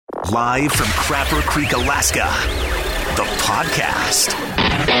Live from Crapper Creek, Alaska, the podcast.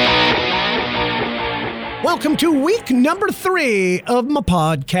 Welcome to week number 3 of my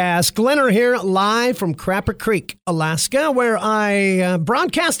podcast. Glenner here, live from Crapper Creek, Alaska, where I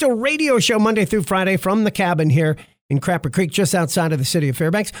broadcast a radio show Monday through Friday from the cabin here in Crapper Creek, just outside of the city of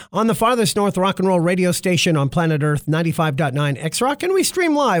Fairbanks, on the farthest north rock and roll radio station on planet Earth, 95.9 X-Rock, and we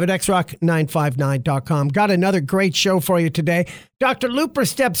stream live at xrock959.com. Got another great show for you today. Dr. Looper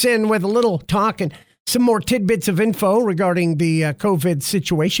steps in with a little talk and some more tidbits of info regarding the COVID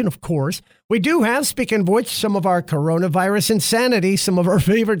situation, of course. We do have, speaking of which, some of our coronavirus insanity, some of our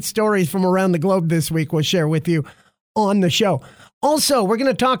favorite stories from around the globe this week we'll share with you on the show. Also, we're going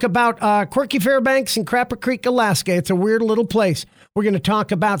to talk about quirky Fairbanks and Crapper Creek, Alaska. It's a weird little place. We're going to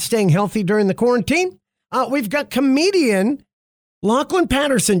talk about staying healthy during the quarantine. We've got comedian Lachlan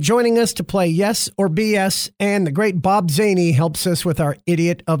Patterson joining us to play Yes or BS, and the great Bob Zaney helps us with our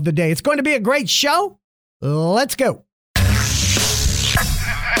Idiot of the Day. It's going to be a great show. Let's go.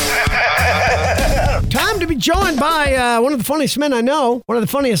 Time to be joined by one of the funniest men I know, one of the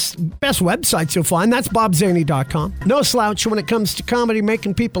funniest, best websites you'll find. That's BobZaney.com. No slouch when it comes to comedy,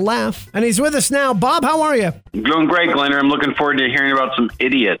 making people laugh. And he's with us now. Bob, how are you? Doing great, Glenner. I'm looking forward to hearing about some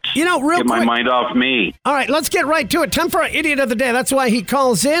idiots. You know, real Get quick. my mind off me. All right, let's get right to it. Time for our Idiot of the Day. That's why he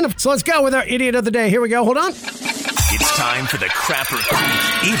calls in. So let's go with our Idiot of the Day. Here we go. Hold on. It's time for the Crapper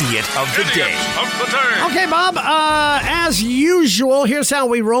Creek Idiot of the Day. Okay, Bob, as usual, here's how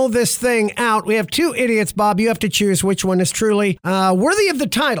we roll this thing out. We have 2 idiots, Bob. You have to choose which one is truly worthy of the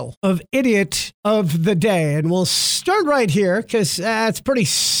title of Idiot of the Day. And we'll start right here because it's pretty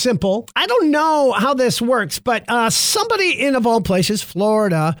simple. I don't know how this works, but somebody in, of all places,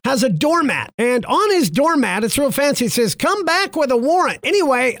 Florida, has a doormat. And on his doormat, it's real fancy. It says, "Come back with a warrant."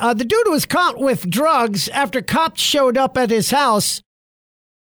 Anyway, the dude was caught with drugs after cops showed up at his house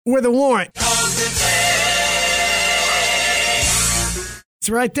with a warrant. It's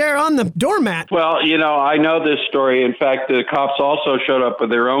right there on the doormat. Well, you know, I know this story. In fact, the cops also showed up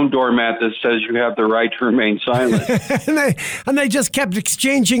with their own doormat that says you have the right to remain silent. and they just kept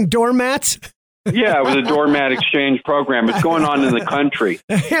exchanging doormats. Yeah, it was a doormat exchange program. It's going on in the country.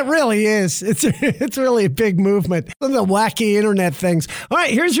 It really is. It's really a big movement. One of the wacky internet things. All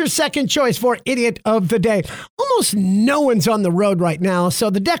right, here's your second choice for Idiot of the Day. Almost no one's on the road right now,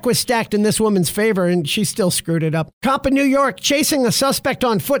 so the deck was stacked in this woman's favor, and she still screwed it up. Cop in New York chasing a suspect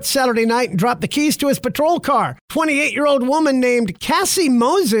on foot Saturday night and dropped the keys to his patrol car. 28-year-old woman named Cassie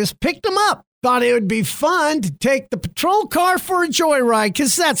Moses picked him up. Thought it would be fun to take the patrol car for a joyride,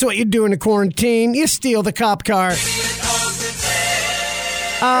 because that's what you do in a quarantine. You steal the cop car.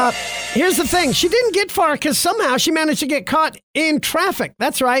 Here's the thing. She didn't get far because somehow she managed to get caught in traffic.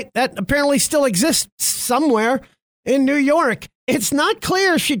 That's right. That apparently still exists somewhere in New York. It's not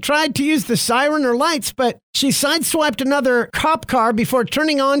clear if she tried to use the siren or lights, but she sideswiped another cop car before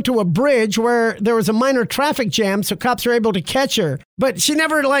turning onto a bridge where there was a minor traffic jam, so cops were able to catch her. But she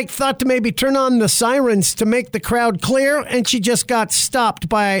never, thought to maybe turn on the sirens to make the crowd clear, and she just got stopped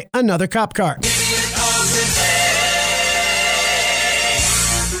by another cop car.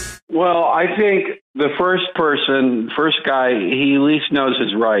 Well, I think the first guy, he at least knows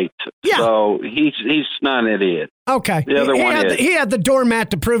his rights. Yeah. So he's not an idiot. Okay. The other one is. He had the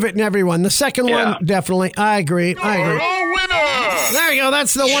doormat to prove it in everyone. The second one, definitely. I agree. There you go.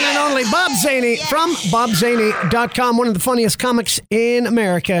 That's the one and only Bob Zaney from BobZaney.com, one of the funniest comics in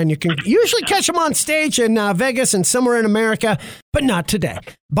America. And you can usually catch him on stage in Vegas and somewhere in America, but not today.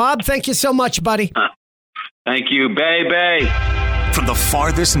 Bob, thank you so much, buddy. Thank you, baby. From the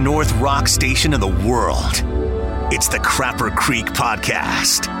farthest north rock station in the world, it's the Crapper Creek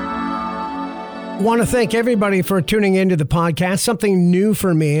Podcast. Want to thank everybody for tuning into the podcast. Something new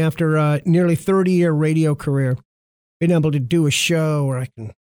for me after a nearly 30-year radio career. Being able to do a show where I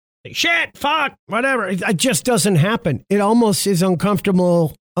can say, shit, fuck, whatever. It just doesn't happen. It almost is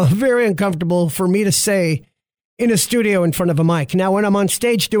uncomfortable, very uncomfortable for me to say in a studio in front of a mic. Now, when I'm on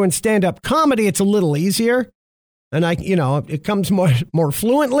stage doing stand-up comedy, it's a little easier. And it comes more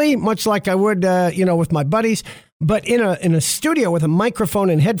fluently, much like I would, with my buddies. But in a studio with a microphone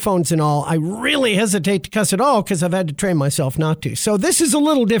and headphones and all, I really hesitate to cuss at all because I've had to train myself not to. So this is a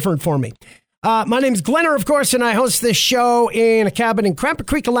little different for me. My name's Glenner, of course, and I host this show in a cabin in Crapper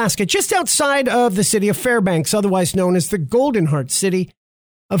Creek, Alaska, just outside of the city of Fairbanks, otherwise known as the Golden Heart City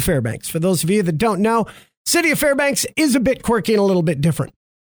of Fairbanks. For those of you that don't know, City of Fairbanks is a bit quirky and a little bit different.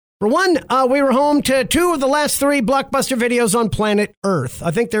 For one, we were home to 2 of the last 3 Blockbuster videos on planet Earth. I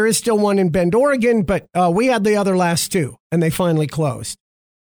think there is still one in Bend, Oregon, but we had the other last 2, and they finally closed.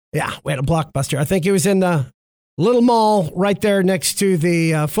 Yeah, we had a Blockbuster. I think it was in the Little mall right there next to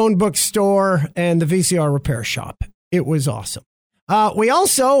the phone book store and the VCR repair shop. It was awesome. We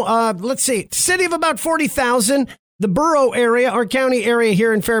also, let's see, city of about 40,000. The borough area, our county area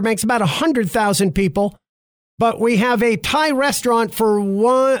here in Fairbanks, about 100,000 people. But we have a Thai restaurant for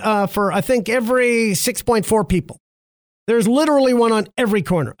I think every 6.4 people. There's literally one on every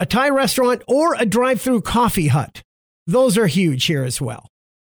corner. A Thai restaurant or a drive-through coffee hut. Those are huge here as well.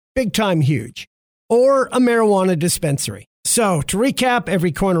 Big time huge. Or a marijuana dispensary. So to recap,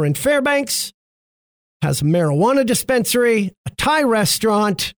 every corner in Fairbanks has a marijuana dispensary, a Thai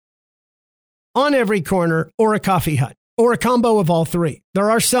restaurant on every corner, or a coffee hut, or a combo of all three.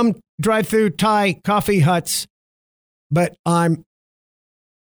 There are some drive-through Thai coffee huts, but I'm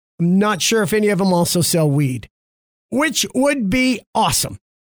not sure if any of them also sell weed, which would be awesome.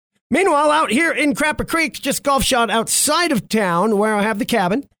 Meanwhile, out here in Crapper Creek, just golf shot outside of town where I have the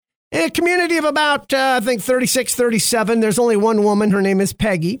cabin, a community of about, I think, 36, 37. There's only one woman. Her name is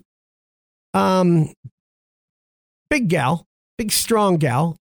Peggy. Big gal, big strong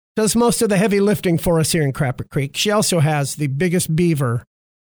gal, does most of the heavy lifting for us here in Crapper Creek. She also has the biggest beaver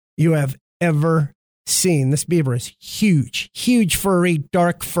you have ever seen. This beaver is huge, huge furry,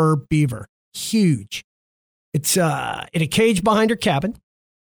 dark fur beaver. Huge. It's in a cage behind her cabin.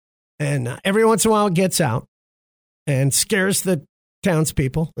 And every once in a while it gets out and scares the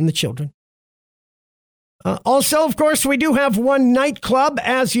townspeople and the children. Also, of course, we do have one nightclub,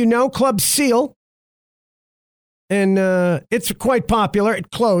 as you know, Club Seal. And it's quite popular.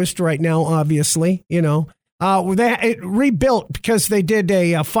 It closed right now, obviously, you know. It rebuilt because they did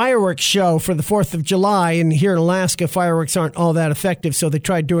a fireworks show for the 4th of July. And here in Alaska, fireworks aren't all that effective. So they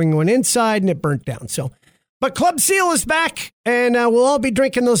tried doing one inside and it burnt down. But Club Seal is back, and we'll all be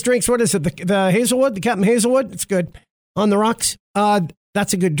drinking those drinks. What is it? The Hazelwood, the Captain Hazelwood? It's good. On the rocks.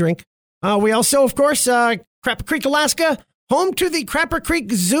 That's a good drink. We also, of course, Crapper Creek, Alaska, home to the Crapper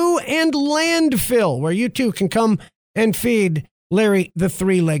Creek Zoo and Landfill, where you too can come and feed Larry the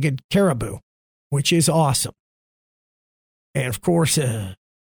three-legged caribou, which is awesome. And, of course,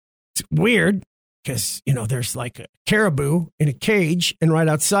 it's weird because, you know, there's like a caribou in a cage, and right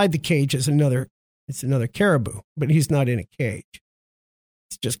outside the cage is another caribou, but he's not in a cage.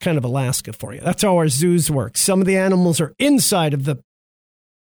 It's just kind of Alaska for you. That's how our zoos work. Some of the animals are inside of the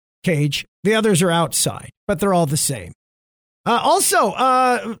cage. The others are outside, but they're all the same. Also,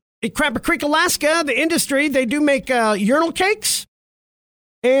 at Crapper Creek, Alaska, the industry, they do make urinal cakes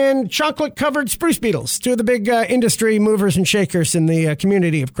and chocolate-covered spruce beetles, two of the big industry movers and shakers in the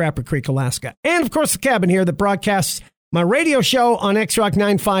community of Crapper Creek, Alaska. And, of course, the cabin here that broadcasts my radio show on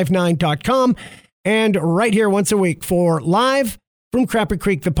xrock959.com and right here once a week for Live from Crapper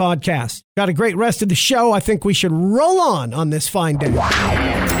Creek, the podcast. Got a great rest of the show. I think we should roll on this fine day.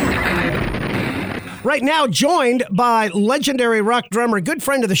 Right now, joined by legendary rock drummer, good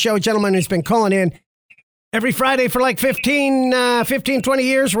friend of the show, gentleman who's been calling in every Friday for like 15, 20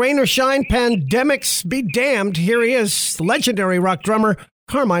 years, rain or shine, pandemics be damned. Here he is, legendary rock drummer,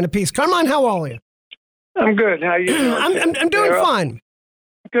 Carmine Appice. Carmine, how are you? I'm good. How are you doing? I'm doing fine.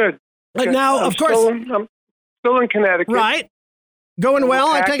 Good. Now, of course. I'm still in Connecticut. Right. Going well,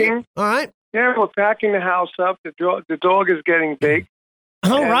 I take it. All right. Yeah, we're packing the house up. The dog is getting big.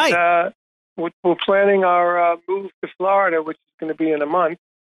 All right. We're planning our move to Florida, which is going to be in a month.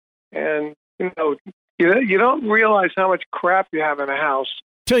 And, you know, you don't realize how much crap you have in a house.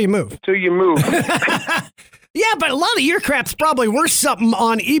 Till you move. Yeah, but a lot of your crap's probably worth something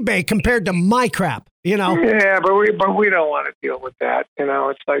on eBay compared to my crap, you know? Yeah, but we don't want to deal with that. You know,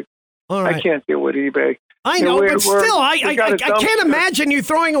 it's like, I can't deal with eBay. I know, but still, I can't imagine you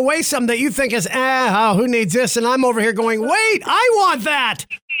throwing away something that you think is, who needs this? And I'm over here going, wait, I want that.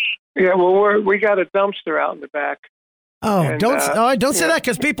 Yeah, well, we got a dumpster out in the back. Oh, and, don't say that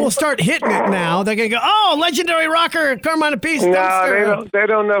because people will start hitting it now. They're going to go, oh, legendary rocker, Carmine Appice. No, they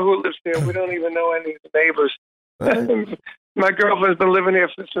don't know who lives there. We don't even know any of the neighbors. My girlfriend's been living here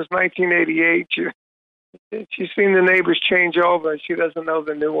since 1988. She's seen the neighbors change over, and she doesn't know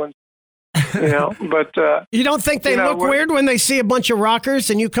the new ones. You know, but you don't think they look weird when they see a bunch of rockers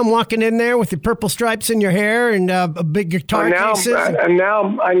and you come walking in there with the purple stripes in your hair and a big guitar cases? And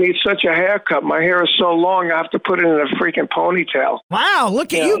now I need such a haircut. My hair is so long, I have to put it in a freaking ponytail. Wow,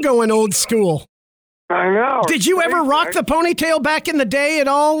 look at you going old school. I know. Did you ever rock the ponytail back in the day at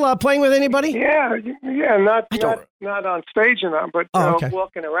all, playing with anybody? Yeah, not on stage and all, but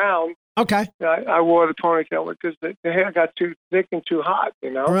walking around. Okay. I wore the ponytail because the hair got too thick and too hot, you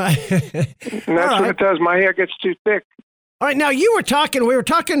know? Right. And that's what it does. My hair gets too thick. All right, now we were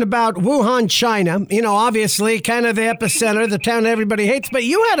talking about Wuhan, China, obviously kind of the epicenter, the town everybody hates, but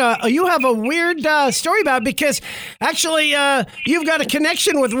you have a weird story about it because actually you've got a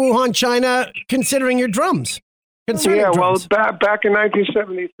connection with Wuhan, China, considering your drums. Well, back in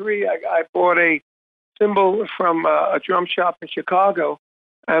 1973, I bought a cymbal from a drum shop in Chicago,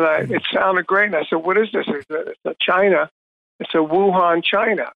 and it sounded great, and I said, what is this? It's a China. It's a Wuhan,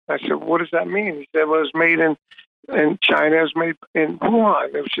 China. I said, what does that mean? He said, well, it was made in China. It was made in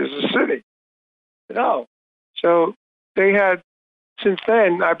Wuhan, which is a city. I said, oh. So they had, since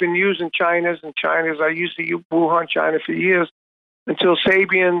then, I've been using Chinas. I used to use Wuhan, China for years until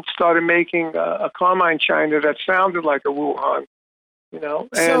Sabian started making a Carmine China that sounded like a Wuhan.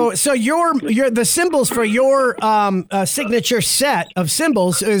 And so your the cymbals for your signature set of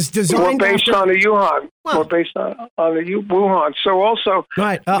cymbals is designed based on the Wuhan. Well, based on the Wuhan. So also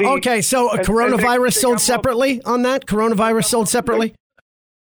right. Okay. So coronavirus sold separately on that. Coronavirus sold separately.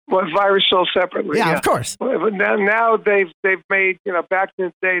 What virus sold separately? Yeah, of course. But now they've made back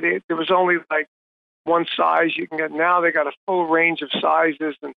in the day there was only like one size you can get. Now they got a full range of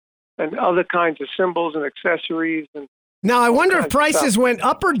sizes and other kinds of cymbals and accessories and. Now, I wonder if prices went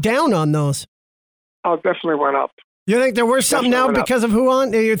up or down on those. Oh, definitely went up. You think there was something now because of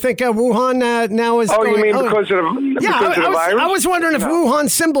Wuhan? You think Wuhan now is? Oh, you mean because of the virus? I was wondering if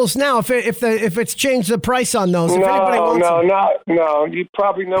Wuhan cymbals now, if it's changed the price on those. No. You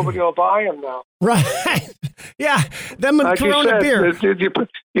probably nobody will buy them now. Right? Yeah, them and like Corona beer.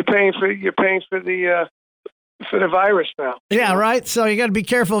 You're paying for the virus now. Yeah, right. So you got to be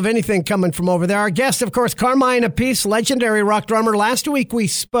careful of anything coming from over there. Our guest, of course, Carmine Appice, legendary rock drummer. Last week we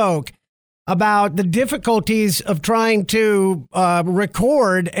spoke about the difficulties of trying to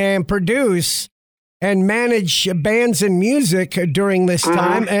record and produce and manage bands and music during this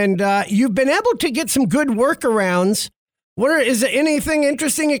time. And you've been able to get some good workarounds. Is there anything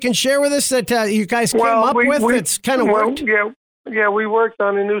interesting you can share with us that you guys came up with that's kind of worked? Yeah, we worked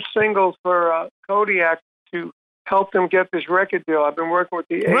on a new single for Kodiak to help them get this record deal. I've been working with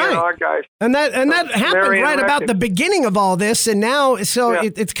the A&R guys. And that happened right about the beginning of all this, and now, it's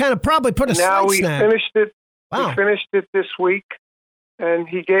kind of probably put a now we snap. Finished it. Wow. We finished it this week, and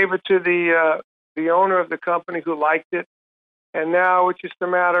he gave it to the owner of the company who liked it, and now it's just a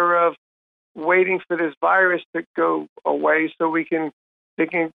matter of waiting for this virus to go away so they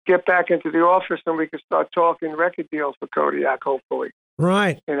can get back into the office and we can start talking record deals for Kodiak, hopefully.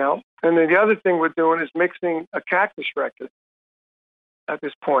 Right. And then the other thing we're doing is mixing a Cactus record at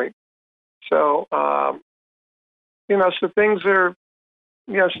this point. So, so things are,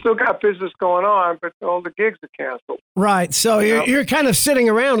 still got business going on, but all the gigs are canceled. Right. So you're kind of sitting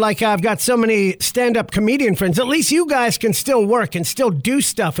around like I've got so many stand-up comedian friends. At least you guys can still work and still do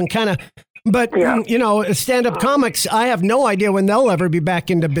stuff and kind of. But, stand-up comics, I have no idea when they'll ever be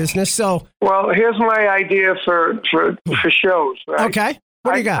back into business. So, well, here's my idea for shows. Right? Okay,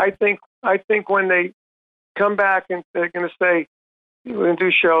 what do you got? I think when they come back and they're going to say we're going to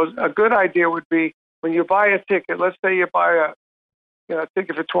do shows, a good idea would be when you buy a ticket. Let's say you buy a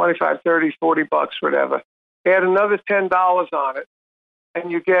ticket for $25, $30, $40, whatever. Add another $10 on it,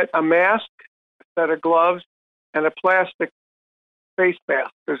 and you get a mask, a set of gloves, and a plastic face mask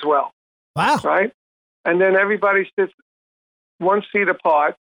as well. Wow. Right? And then everybody sits one seat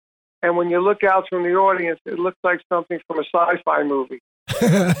apart. And when you look out from the audience, it looks like something from a sci-fi movie.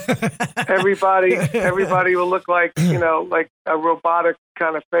 Everybody will look like, like a robotic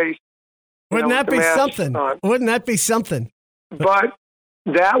kind of face. Wouldn't that be something? Wouldn't that be something? But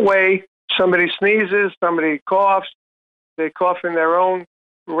that way, somebody sneezes, somebody coughs, they cough in their own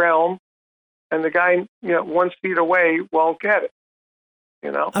realm, and the guy, 1 seat away won't get it.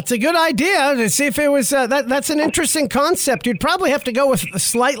 That's a good idea to see if it was that's an interesting concept. You'd probably have to go with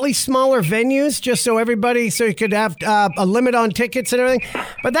slightly smaller venues just so you could have a limit on tickets and everything.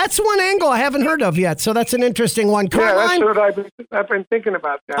 But that's one angle I haven't heard of yet. So that's an interesting one. Carmine, that's what I've been thinking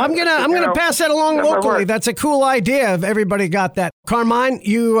about that. I'm gonna pass that along locally. That's a cool idea if everybody got that. Carmine,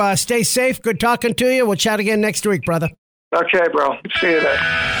 you stay safe. Good talking to you. We'll chat again next week, brother. Okay, bro. See you then.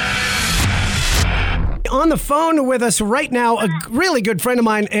 On the phone with us right now, a really good friend of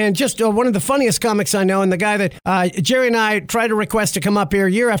mine and just one of the funniest comics I know, and the guy that Jerry and I try to request to come up here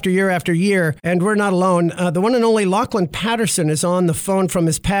year after year after year, and we're not alone. The one and only Lachlan Patterson is on the phone from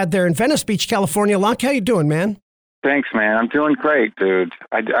his pad there in Venice Beach, California. Loch, how you doing, man? Thanks, man. I'm doing great, dude.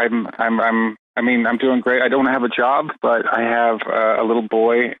 I'm doing great. I don't have a job, but I have a little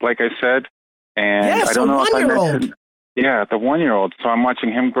boy, like I said, and I don't know if I mentioned. Yeah, the 1-year-old. So I'm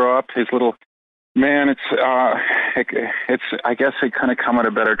watching him grow up. His little. Man, it's. I guess it kind of come at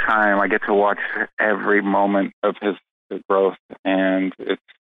a better time. I get to watch every moment of his growth, and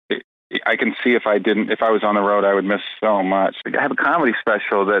I can see if I was on the road, I would miss so much. I have a comedy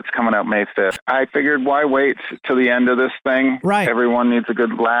special that's coming out May 5th. I figured, why wait till the end of this thing? Right. Everyone needs a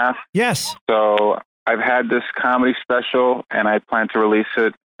good laugh. Yes. So I've had this comedy special, and I plan to release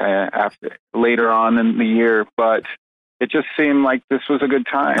it later on in the year, but it just seemed like this was a good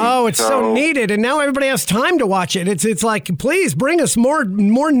time. Oh, it's so needed, and now everybody has time to watch it. It's like, please bring us more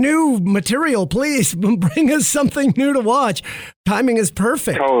new material. Please bring us something new to watch. Timing is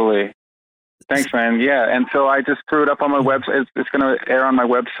perfect. Totally. Thanks, man. Yeah, and so I just threw it up on my website. It's going to air on my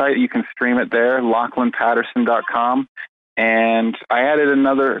website. You can stream it there, LachlanPatterson.com. And I added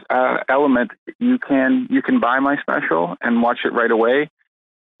another element. You can buy my special and watch it right away.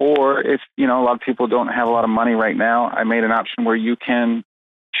 Or if, a lot of people don't have a lot of money right now, I made an option where you can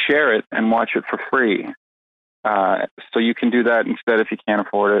share it and watch it for free. So you can do that instead if you can't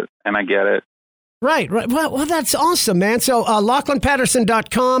afford it, and I get it. Right. Well, that's awesome, man. So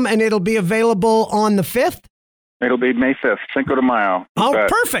LachlanPatterson.com, and it'll be available on the 5th? It'll be May 5th, Cinco de Mayo. Oh,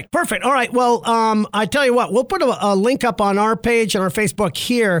 perfect. All right. Well, I tell you what, we'll put a link up on our page and our Facebook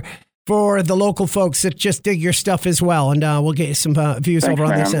here for the local folks that just dig your stuff as well. And we'll get you some views over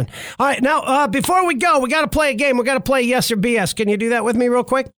on this end. All right. Now, before we go, we got to play a game. We got to play Yes or BS. Can you do that with me real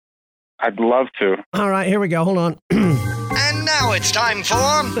quick? I'd love to. All right. Here we go. Hold on. And now it's time for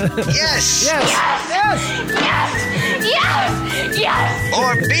Yes.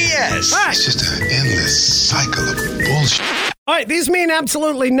 Or BS. Right. It's just an endless cycle of bullshit. All right, these mean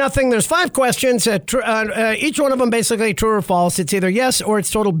absolutely nothing. There's 5 questions. Each one of them basically true or false. It's either yes or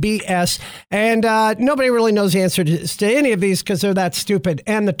it's total BS. And nobody really knows the answer to any of these because they're that stupid.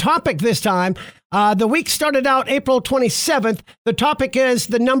 And the topic this time, the week started out April 27th. The topic is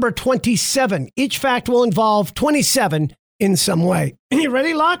the number 27. Each fact will involve 27 in some way. You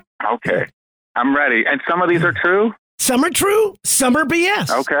ready, Locke? Okay. I'm ready. And some of these are true? Some are true. Some are BS.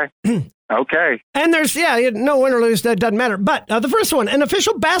 Okay. Okay. And there's, no win or lose, that doesn't matter. But the first one, an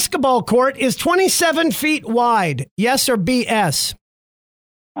official basketball court is 27 feet wide. Yes or BS?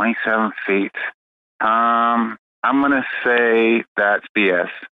 27 feet. I'm going to say that's BS.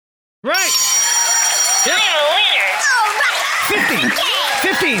 Right. Yep.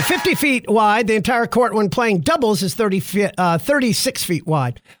 50 feet wide. The entire court when playing doubles is 36 feet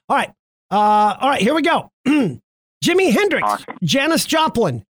wide. All right, here we go. Jimi Hendrix, awesome. Janis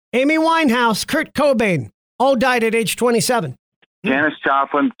Joplin, Amy Winehouse, Kurt Cobain, all died at age 27. Janis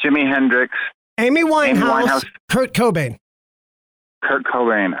Joplin, Jimi Hendrix, Amy Winehouse, Kurt Cobain. Kurt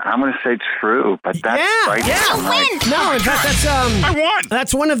Cobain. I'm going to say true, but that's right. Yeah. No, in fact, I won.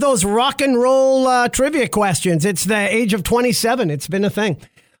 That's one of those rock and roll trivia questions. It's the age of 27. It's been a thing.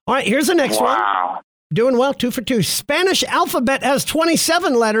 All right, here's the next one. Wow. Doing well, 2 for 2. Spanish alphabet has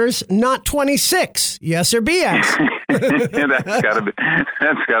 27 letters, not 26. Yes or BS? That's gotta be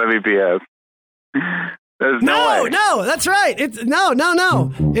BS. There's no way. No, that's right. It's no.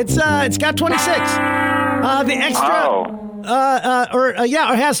 It's got 26. The extra,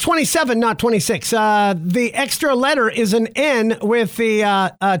 it has 27, not 26. The extra letter is an N with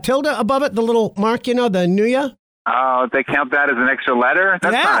the tilde above it, the little mark, the Nuya. Oh, they count that as an extra letter?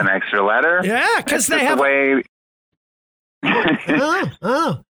 That's not an extra letter. Yeah, because they have the way.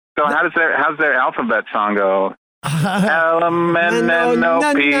 Oh. So how's their alphabet song go? L-M-N-N-O-P,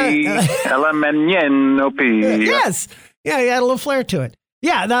 L-M-N-N-O-P. Yes. Yeah, you had a little flair to it.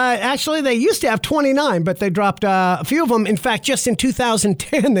 Yeah, actually, they used to have 29, but they dropped a few of them. In fact, just in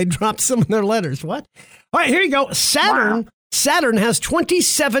 2010, they dropped some of their letters. What? All right, here you go. Saturn has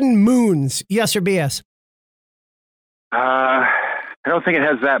 27 moons. Yes or BS? I don't think it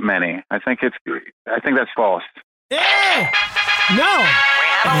has that many. I think that's false. Yeah. No.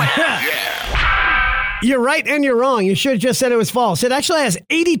 You're right and you're wrong. You should have just said it was false. It actually has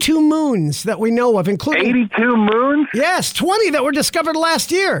 82 moons that we know of, including 82 moons? Yes, 20 that were discovered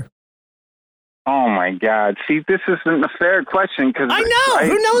last year. Oh my God! See, this isn't a fair question because I know.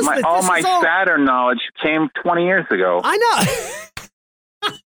 Who knows? All my Saturn knowledge came 20 years ago. I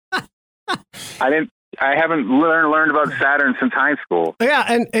know. I haven't learned about Saturn since high school.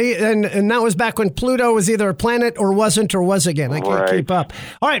 Yeah, and that was back when Pluto was either a planet or wasn't or was again. I can't keep up.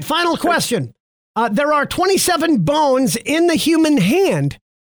 All right, final question. There are 27 bones in the human hand.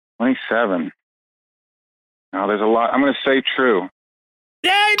 27. Oh, there's a lot. I'm going to say true.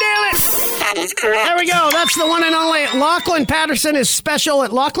 Yeah, you nailed it. That is correct. There we go. That's the one and only Lachlan Patterson is special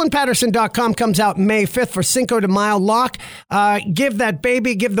at LachlanPatterson.com. Comes out May 5th for Cinco de Mayo. Locke, give that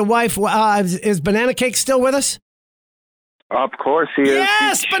baby, give the wife. Is Banana Cake still with us? Of course he is.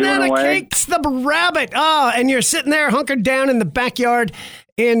 Yes, banana cakes the rabbit. Oh, and you're sitting there hunkered down in the backyard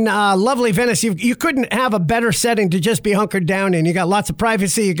in lovely Venice. You couldn't have a better setting to just be hunkered down in. You got lots of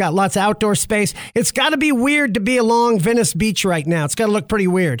privacy. You got lots of outdoor space. It's got to be weird to be along Venice Beach right now. It's got to look pretty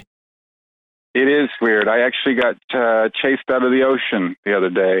weird. It is weird. I actually got chased out of the ocean the other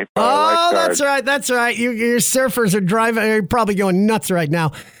day. Oh, that's right. That's right. Your surfers are driving. You're probably going nuts right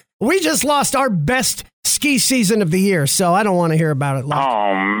now. We just lost our best ski season of the year, so I don't want to hear about it.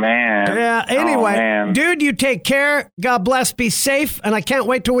 Oh, man. Yeah, anyway, dude, you take care. God bless. Be safe. And I can't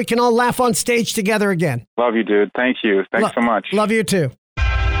wait till we can all laugh on stage together again. Love you, dude. Thank you. Thanks so much. Love you, too.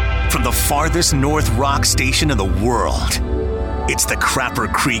 From the farthest north rock station in the world, it's the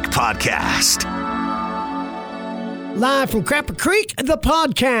Crapper Creek Podcast. Live from Crapper Creek, the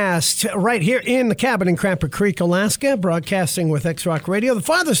podcast, right here in the cabin in Crapper Creek, Alaska, broadcasting with X-Rock Radio, the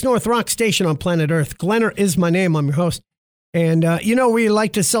farthest north rock station on planet Earth. Glenner is my name. I'm your host. And, we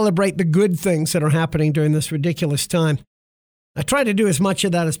like to celebrate the good things that are happening during this ridiculous time. I try to do as much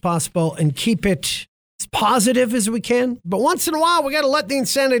of that as possible and keep it as positive as we can. But once in a while, we got to let the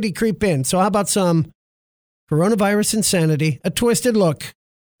insanity creep in. So how about some coronavirus insanity, a twisted look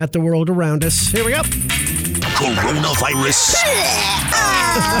at the world around us. Here we go. Coronavirus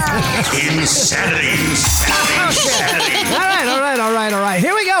insanity. All right.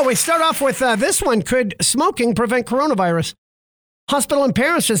 Here we go. We start off with this one. Could smoking prevent coronavirus? Hospital in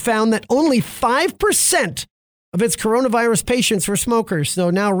Paris has found that only 5% of its coronavirus patients were smokers. So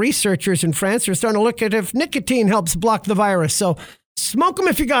now researchers in France are starting to look at if nicotine helps block the virus. So smoke them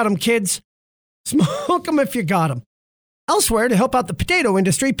if you got them, kids. Smoke them if you got them. Elsewhere, to help out the potato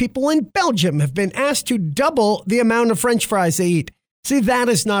industry, people in Belgium have been asked to double the amount of French fries they eat. See, that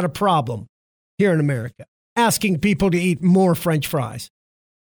is not a problem here in America, asking people to eat more French fries.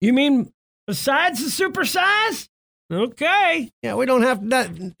 You mean besides the super size? Okay. Yeah, we don't have that.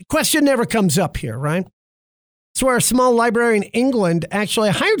 Question never comes up here, right? It's where a small library in England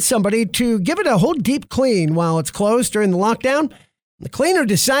actually hired somebody to give it a whole deep clean while it's closed during the lockdown. The cleaner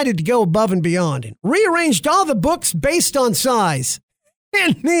decided to go above and beyond and rearranged all the books based on size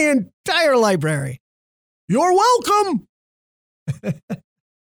in the entire library. You're welcome.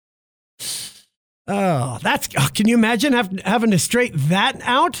 Can you imagine having to straighten that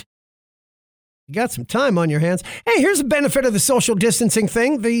out? You got some time on your hands. Hey, here's a benefit of the social distancing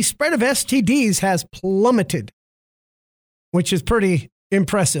thing. The spread of STDs has plummeted, which is pretty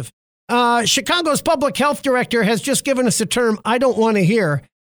impressive. Chicago's public health director has just given us a term I don't want to hear.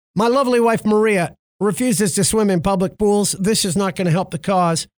 My lovely wife, Maria, refuses to swim in public pools. This is not going to help the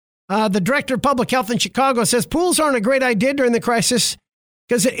cause. The director of public health in Chicago says pools aren't a great idea during the crisis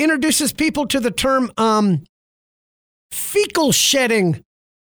because it introduces people to the term fecal shedding.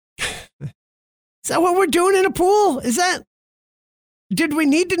 Is that what we're doing in a pool? Did we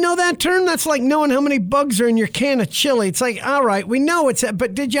need to know that term? That's like knowing how many bugs are in your can of chili. It's like, all right, we know it's that,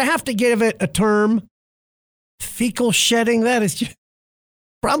 but did you have to give it a term? Fecal shedding? That is just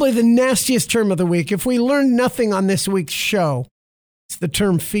probably the nastiest term of the week. If we learned nothing on this week's show, it's the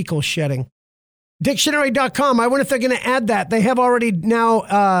term fecal shedding. Dictionary.com, I wonder if they're going to add that. They have already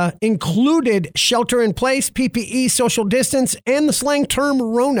now included shelter in place, PPE, social distance, and the slang term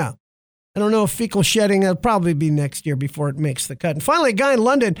Rona. I don't know if fecal shedding, it'll probably be next year before it makes the cut. And finally, a guy in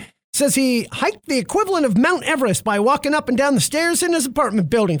London says he hiked the equivalent of Mount Everest by walking up and down the stairs in his apartment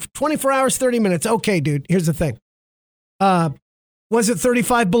building for 24 hours, 30 minutes. Okay, dude, here's the thing. Was it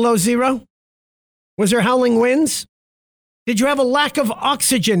 35 below zero? Was there howling winds? Did you have a lack of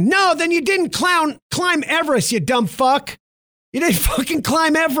oxygen? No, then you didn't climb Everest, you dumb fuck. You didn't fucking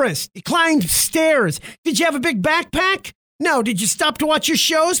climb Everest. You climbed stairs. Did you have a big backpack? No. Did you stop to watch your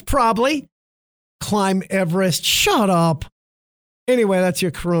shows? Probably. Climb Everest. Shut up. Anyway, that's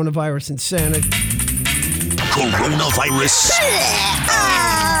your coronavirus insanity. Coronavirus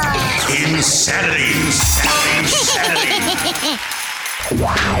insanity.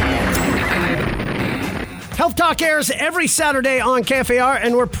 Health Talk airs every Saturday on KFAR,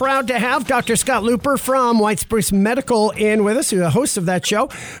 and we're proud to have Dr. Scott Looper from White Spruce Medical in with us, who's the host of that show.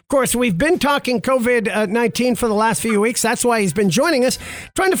 Of course, we've been talking COVID-19 for the last few weeks. That's why he's been joining us,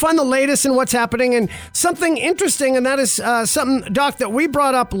 trying to find the latest in what's happening. And something interesting, and that is something, Doc, that we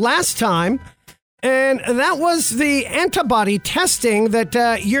brought up last time, and that was the antibody testing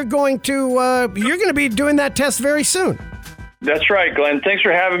that you're going to be doing that test very soon. That's right, Glenn. Thanks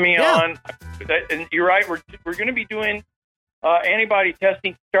for having me on. And you're right. We're going to be doing antibody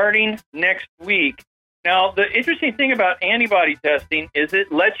testing starting next week. Now, the interesting thing about antibody testing is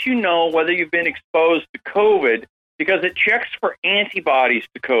it lets you know whether you've been exposed to COVID because it checks for antibodies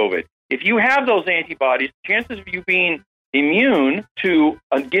to COVID. If you have those antibodies, chances of you being immune to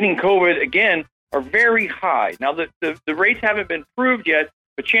getting COVID again are very high. Now, the rates haven't been proved yet,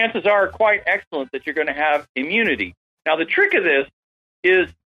 but chances are quite excellent that you're going to have immunity. Now, the trick of this is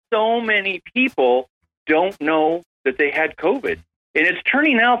so many people don't know that they had COVID. And it's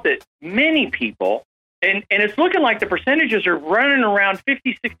turning out that many people, and it's looking like the percentages are running around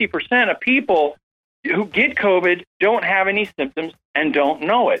 50, 60% of people who get COVID don't have any symptoms and don't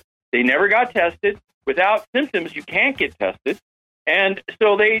know it. They never got tested. Without symptoms, you can't get tested. And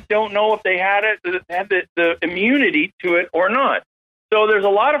so they don't know if they had the immunity to it or not. So there's a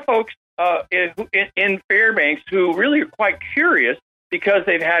lot of folks in Fairbanks who really are quite curious because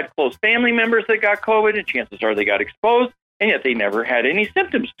they've had close family members that got COVID, and chances are they got exposed, and yet they never had any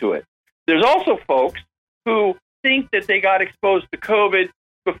symptoms to it. There's also folks who think that they got exposed to COVID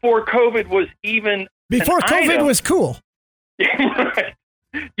before COVID was even before COVID item. Was cool. Right.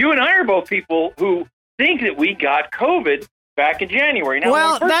 You and I are both people who think that we got COVID back in January. Now,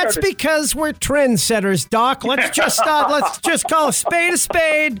 well, that's because we're trendsetters, Doc. Let's just call a spade a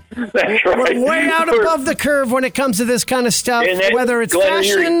spade. That's right. We're way out above the curve when it comes to this kind of stuff, whether it's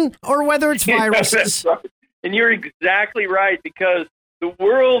fashion or whether it's viruses. Right. And you're exactly right, because the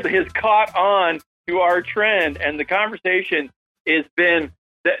world has caught on to our trend, and the conversation has been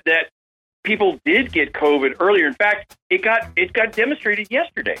that people did get COVID earlier. In fact, it got demonstrated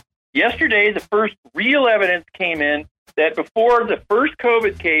yesterday. Yesterday, the first real evidence came in that before the first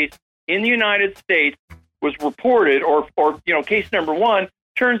COVID case in the United States was reported, or case number one,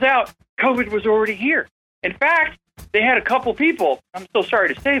 turns out COVID was already here. In fact, they had a couple people, I'm so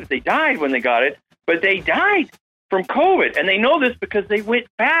sorry to say that they died when they got it, but they died from COVID. And they know this because they went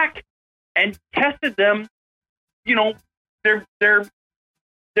back and tested them, their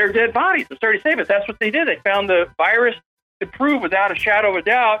dead bodies. I'm sorry to say, but that's what they did. They found the virus to prove without a shadow of a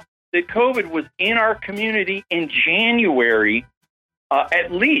doubt that COVID was in our community in January,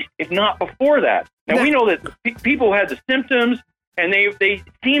 at least, if not before that. Now, we know that people had the symptoms, and they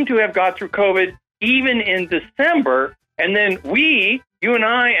seem to have got through COVID even in December. And then you and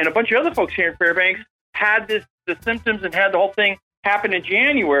I, and a bunch of other folks here in Fairbanks had the symptoms and had the whole thing happen in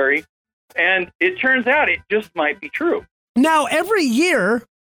January. And it turns out it just might be true. Now, every year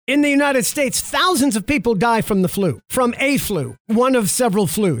in the United States, thousands of people die from the flu, from a flu, one of several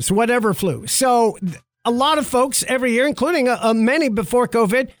flus, whatever flu. So a lot of folks every year, including many before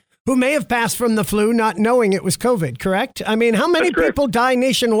COVID, who may have passed from the flu not knowing it was COVID, correct? I mean, how many people die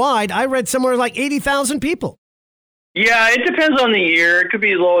nationwide? I read somewhere like 80,000 people. Yeah, it depends on the year. It could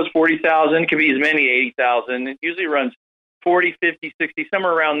be as low as 40,000. It could be as many 80,000. It usually runs 40, 50, 60,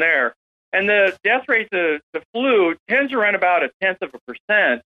 somewhere around there. And the death rate of the flu tends to run about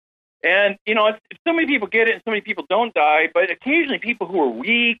 0.1%. And, so many people get it and so many people don't die, but occasionally people who are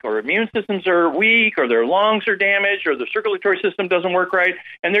weak or immune systems are weak or their lungs are damaged or their circulatory system doesn't work right,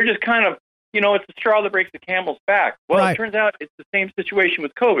 and they're just kind of, it's the straw that breaks the camel's back. Well, It turns out it's the same situation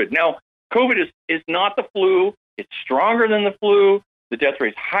with COVID. Now, COVID is not the flu. It's stronger than the flu. The death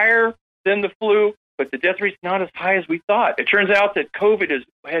rate's higher than the flu, but the death rate's not as high as we thought. It turns out that COVID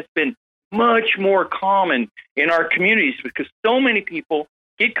has been much more common in our communities because so many people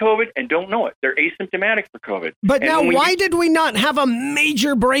get COVID and don't know it. They're asymptomatic for COVID. But now, why did we not have a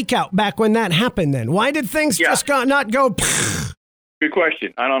major breakout back when that happened then? Why did things just not go? Good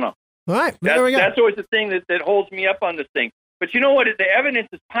question. I don't know. All right, there we go. That's always the thing that holds me up on this thing. But you know what? The evidence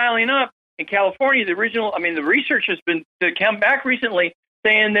is piling up. In California, the research has been to come back recently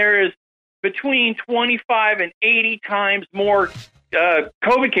saying there is between 25 and 80 times more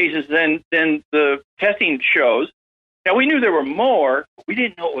COVID cases than the testing shows. Now, we knew there were more. But we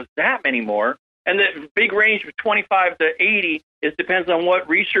didn't know it was that many more. And the big range of 25 to 80 depends on what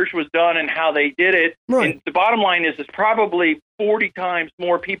research was done and how they did it. Right. And the bottom line is it's probably 40 times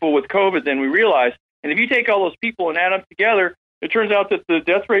more people with COVID than we realize. And if you take all those people and add them together, it turns out that the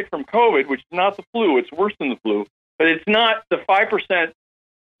death rate from COVID, which is not the flu, it's worse than the flu, but it's not the 5%,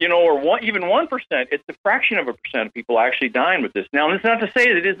 or even 1%. It's a fraction of a percent of people actually dying with this. Now, it's not to say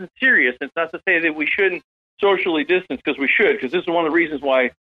that it isn't serious. It's not to say that we shouldn't socially distance, because we should, because this is one of the reasons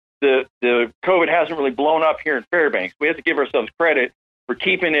why the COVID hasn't really blown up here in Fairbanks. We have to give ourselves credit for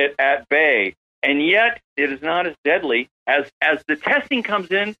keeping it at bay. And yet it is not as deadly as the testing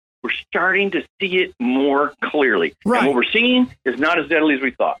comes in. We're starting to see it more clearly. Right. And what we're seeing is not as deadly as we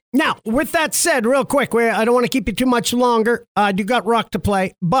thought. Now, with that said, real quick, I don't want to keep you too much longer. You got rock to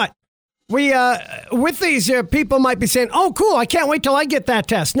play, but with these, people might be saying, oh, cool, I can't wait till I get that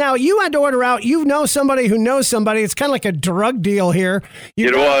test. Now, you had to order out, you know somebody who knows somebody. It's kind of like a drug deal here.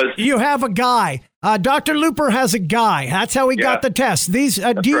 You have a guy. Dr. Looper has a guy. That's how he got the test. These,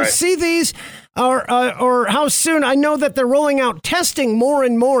 do you see these? Or how soon? I know that they're rolling out testing more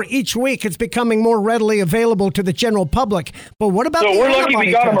and more each week. It's becoming more readily available to the general public. But what about So we're lucky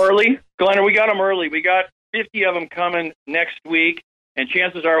we got them early. Glenn, we got them early. We got 50 of them coming next week, and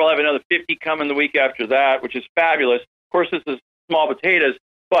chances are we'll have another 50 coming the week after that, which is fabulous. Of course, this is small potatoes,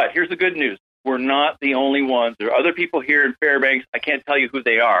 but here's the good news. We're not the only ones. There are other people here in Fairbanks. I can't tell you who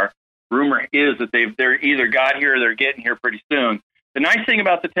they are. Rumor is that they're either got here or they're getting here pretty soon. The nice thing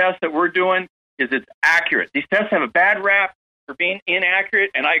about the test that we're doing is it's accurate. These tests have a bad rap for being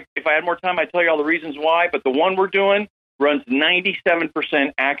inaccurate, and if I had more time, I'd tell you all the reasons why, but the one we're doing runs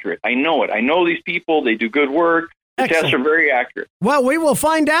 97% accurate. I know it. I know these people. They do good work. The tests are very accurate. Well, we will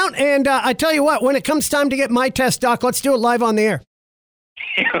find out, and I tell you what, when it comes time to get my test, Doc, let's do it live on the air.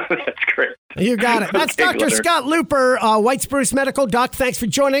 That's great. You got it. That's Dr. Scott Looper, White Spruce Medical. Doc, thanks for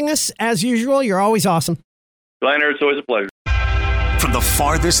joining us. As usual, you're always awesome. Glenn, it's always a pleasure. From the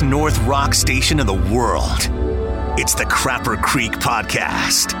farthest north rock station in the world, it's the Crapper Creek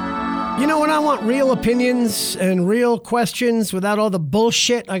Podcast. You know, when I want real opinions and real questions without all the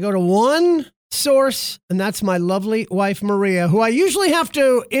bullshit, I go to one source, and that's my lovely wife, Maria, who I usually have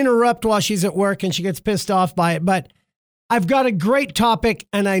to interrupt while she's at work and she gets pissed off by it. But I've got a great topic,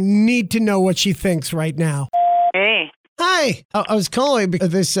 and I need to know what she thinks right now. Hey. Hi. I was calling because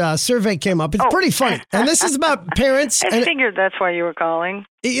this survey came up. It's pretty funny. And this is about parents. I figured that's why you were calling.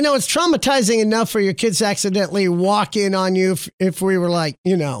 You know, it's traumatizing enough for your kids to accidentally walk in on you if we were like,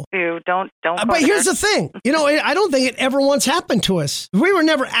 you know. Ew, don't. But here's the thing. You know, I don't think it ever once happened to us. We were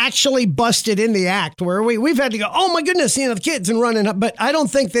never actually busted in the act where we've had to go, oh my goodness, you know, the kids and running up. But I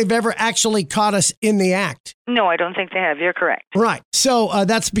don't think they've ever actually caught us in the act. No, I don't think they have. You're correct. Right. So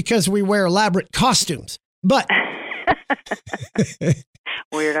that's because we wear elaborate costumes. But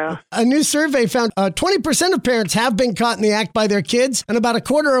weirdo. A new survey found 20% of parents have been caught in the act by their kids, and about a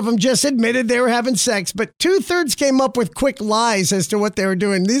quarter of them just admitted they were having sex, but 2/3 came up with quick lies as to what they were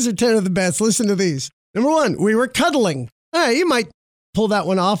doing. These are 10 of the best. Listen to these. Number 1, we were cuddling. All right, you might pull that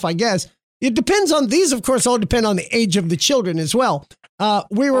one off, I guess. It depends on these, of course, all depend on the age of the children as well. As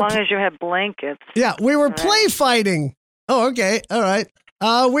long as you have blankets. Yeah, we were play fighting. Oh, okay. All right.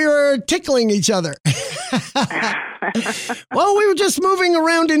 We were tickling each other. Well, we were just moving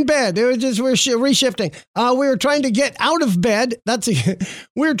around in bed. We're reshifting. We were trying to get out of bed.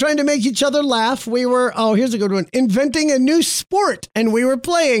 We were trying to make each other laugh. We were, here's a good one, inventing a new sport, and we were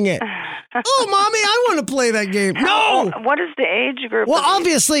playing it. Oh, Mommy, I want to play that game. No! What is the age group? Well,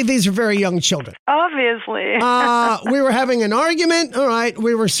 obviously, these are very young children. Obviously. We were having an argument. All right.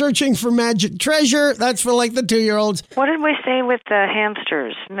 We were searching for magic treasure. That's for like the 2-year-olds. What did we say with the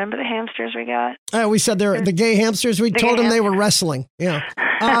hamsters? Remember the hamsters we got? We said they're the gay hamsters. We told them they were wrestling. Yeah.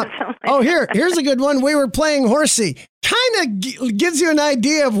 Here's a good one. We were playing horsey. Kind of gives you an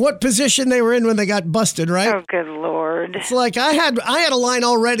idea of what position they were in when they got busted, right? Oh, good Lord. It's like I had a line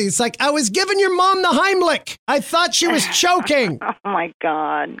already. It's like, I was giving your mom the Heimlich. I thought she was choking. Oh, my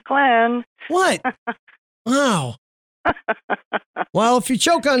God. Glenn. What? Wow. Well, if you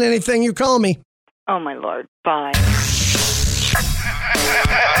choke on anything, you call me. Oh, my Lord. Bye.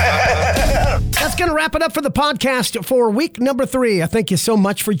 That's going to wrap it up for the podcast for week number 3. I thank you so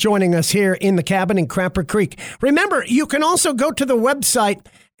much for joining us here in the cabin in Crapper Creek. Remember, you can also go to the website,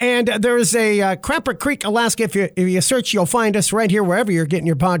 and there's a Crapper Creek, Alaska. If you search, you'll find us right here wherever you're getting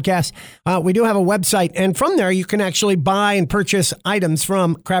your podcast. We do have a website, and from there, you can actually buy and purchase items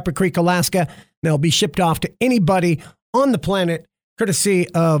from Crapper Creek, Alaska. They'll be shipped off to anybody on the planet, courtesy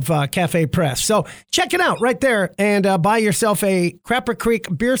of Cafe Press. So check it out right there and buy yourself a Crapper Creek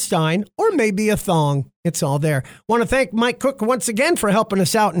beer stein or maybe a thong. It's all there. Want to thank Mike Cook once again for helping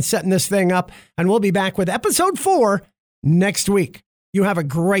us out and setting this thing up. And we'll be back with episode 4 next week. You have a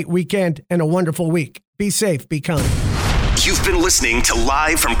great weekend and a wonderful week. Be safe. Be kind. You've been listening to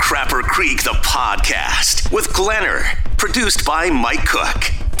Live from Crapper Creek, the podcast with Glenner, produced by Mike Cook.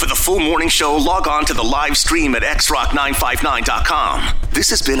 For the full morning show, log on to the live stream at xrock959.com. This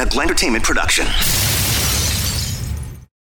has been a Glentertainment production.